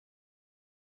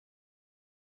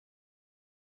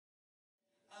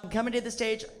Coming to the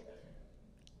stage.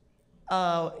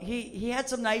 He had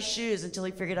some nice shoes until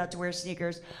he figured out to wear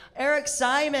sneakers. Eric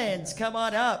Simons, come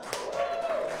on up.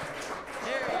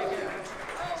 There you go.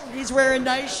 Oh, he's wearing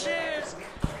nice shoes.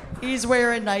 He's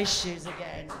wearing nice shoes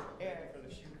again. Eric. For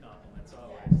the shoe compliments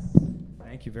always.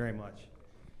 Thank you very much.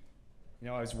 You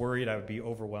know, I was worried I would be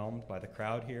overwhelmed by the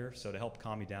crowd here, so to help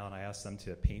calm me down, I asked them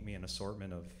to paint me an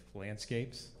assortment of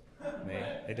landscapes.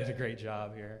 They did a great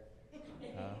job here.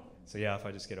 So yeah, if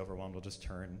I just get overwhelmed, I'll just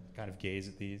turn, kind of gaze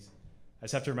at these. I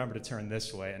just have to remember to turn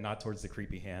this way and not towards the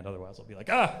creepy hand, otherwise I'll be like,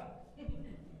 ah!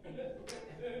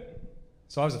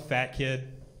 So I was a fat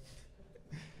kid.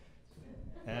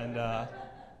 And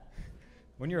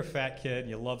when you're a fat kid and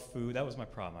you love food, that was my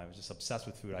problem. I was just obsessed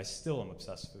with food. I still am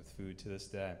obsessed with food to this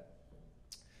day.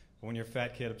 But when you're a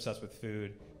fat kid obsessed with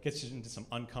food, it gets you into some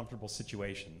uncomfortable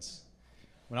situations.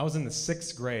 When I was in the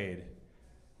 6th grade,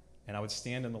 and I would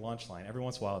stand in the lunch line, every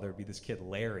once in a while there would be this kid,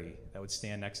 Larry, that would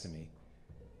stand next to me.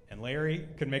 And Larry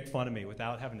could make fun of me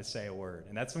without having to say a word.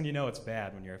 And that's when you know it's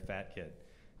bad when you're a fat kid.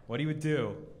 What he would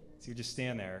do is he would just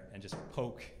stand there and just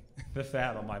poke the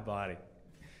fat on my body.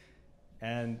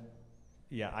 And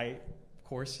yeah, of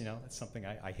course, you know, that's something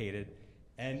I hated.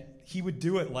 And he would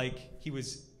do it like he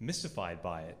was mystified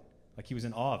by it, like he was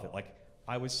in awe of it, like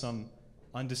I was some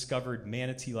undiscovered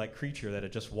manatee-like creature that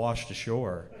had just washed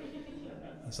ashore.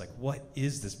 He's like, what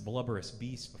is this blubberous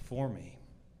beast before me?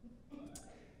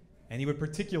 And he would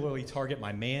particularly target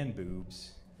my man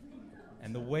boobs.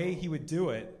 And the way he would do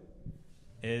it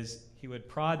is he would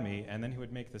prod me, and then he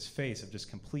would make this face of just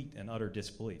complete and utter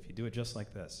disbelief. He'd do it just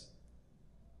like this.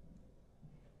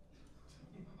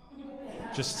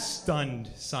 Just stunned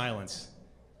silence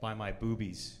by my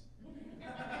boobies.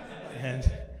 And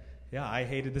yeah, I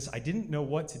hated this. I didn't know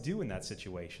what to do in that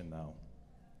situation, though.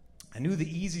 I knew the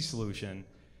easy solution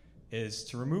is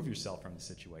to remove yourself from the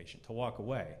situation, to walk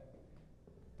away.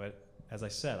 But as I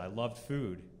said, I loved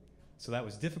food, so that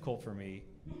was difficult for me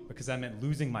because that meant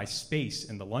losing my space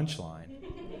in the lunch line.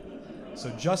 So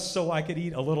just so I could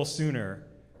eat a little sooner,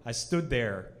 I stood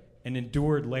there and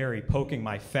endured Larry poking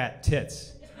my fat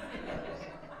tits.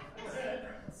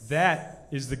 That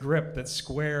is the grip that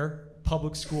Square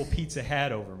public school pizza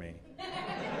had over me.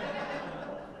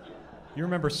 You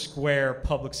remember Square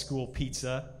public school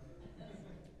pizza?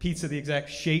 Pizza the exact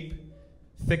shape,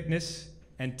 thickness,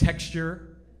 and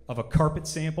texture of a carpet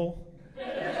sample.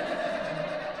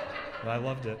 But I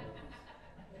loved it.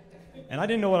 And I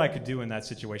didn't know what I could do in that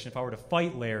situation. If I were to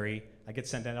fight Larry, I'd get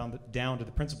sent down to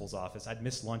the principal's office. I'd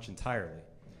miss lunch entirely.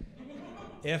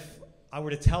 If I were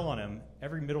to tell on him,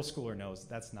 every middle schooler knows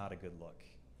that's not a good look.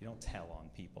 You don't tell on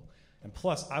people. And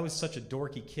plus, I was such a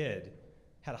dorky kid,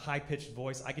 had a high-pitched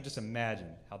voice, I could just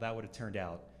imagine how that would have turned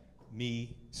out.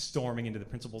 Me storming into the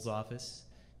principal's office.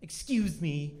 Excuse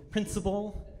me,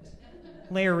 principal.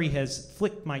 Larry has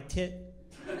flicked my tit,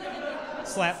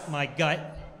 slapped my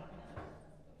gut,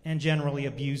 and generally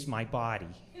abused my body.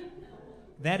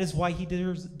 That is why he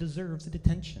deserves a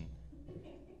detention.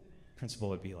 Principal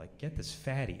would be like, get this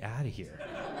fatty out of here.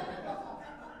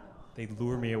 They'd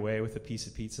lure me away with a piece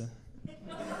of pizza.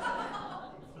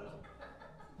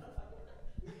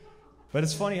 But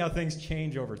it's funny how things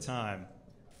change over time.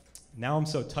 Now I'm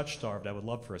so touch-starved, I would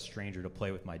love for a stranger to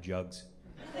play with my jugs.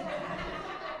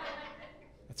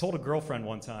 I told a girlfriend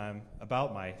one time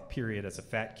about my period as a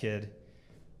fat kid.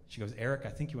 She goes, Eric, I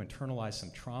think you internalized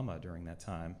some trauma during that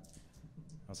time.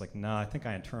 I was like, nah, I think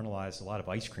I internalized a lot of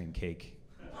ice cream cake.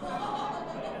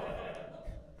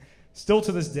 Still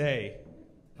to this day,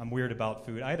 I'm weird about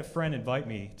food. I had a friend invite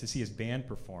me to see his band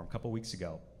perform a couple weeks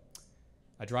ago.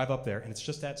 I drive up there, and it's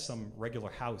just at some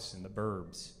regular house in the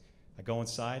burbs. I go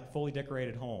inside, fully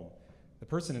decorated home. The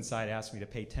person inside asked me to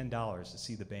pay $10 to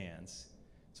see the bands.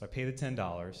 So I pay the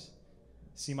 $10,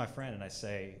 see my friend, and I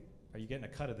say, are you getting a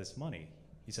cut of this money?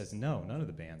 He says, no, none of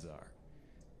the bands are.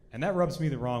 And that rubs me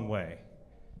the wrong way.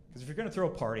 Because if you're going to throw a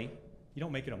party, you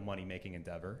don't make it a money-making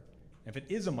endeavor. And if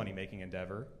it is a money-making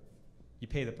endeavor, you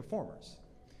pay the performers.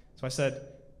 So I said,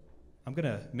 I'm going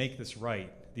to make this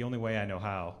right the only way I know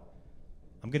how.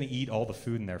 I'm going to eat all the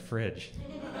food in their fridge.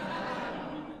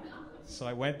 So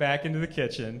I went back into the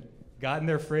kitchen, got in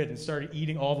their fridge, and started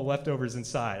eating all the leftovers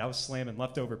inside. I was slamming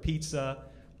leftover pizza,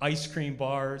 ice cream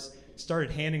bars,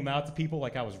 started handing them out to people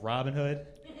like I was Robin Hood.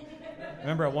 I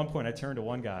remember at one point I turned to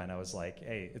one guy and I was like,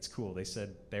 hey, it's cool. They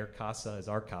said their casa is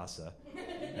our casa.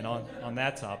 And on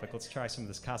that topic, let's try some of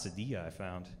this quesadilla I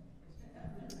found.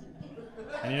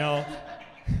 And you know,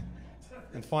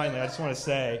 and finally, I just want to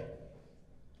say,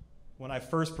 when I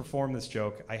first performed this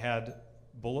joke, I had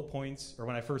bullet points, or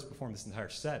when I first performed this entire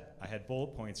set, I had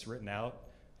bullet points written out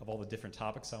of all the different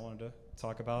topics I wanted to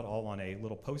talk about, all on a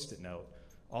little Post-it note,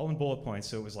 all in bullet points.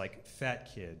 So it was like fat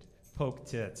kid, poke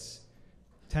tits,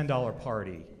 $10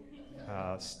 party,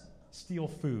 steal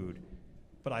food.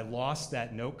 But I lost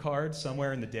that note card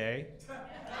somewhere in the day.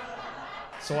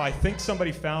 So I think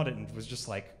somebody found it and was just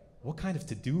like, what kind of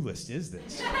to-do list is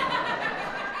this?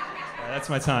 That's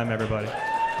my time, everybody.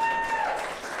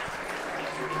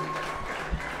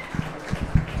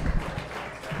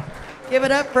 Give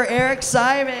it up for Eric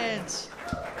Simons.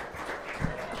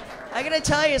 I gotta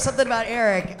tell you something about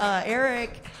Eric.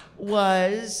 Eric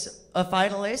was a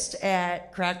finalist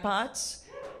at Crackpot's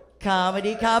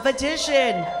comedy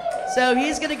competition. So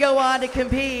he's gonna go on to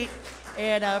compete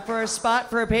and for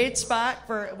a paid spot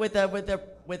with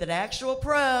an actual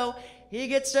pro. He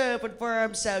gets to open for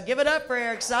him. So give it up for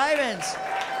Eric Simons.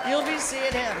 You'll be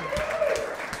seeing him.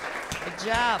 Good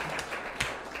job.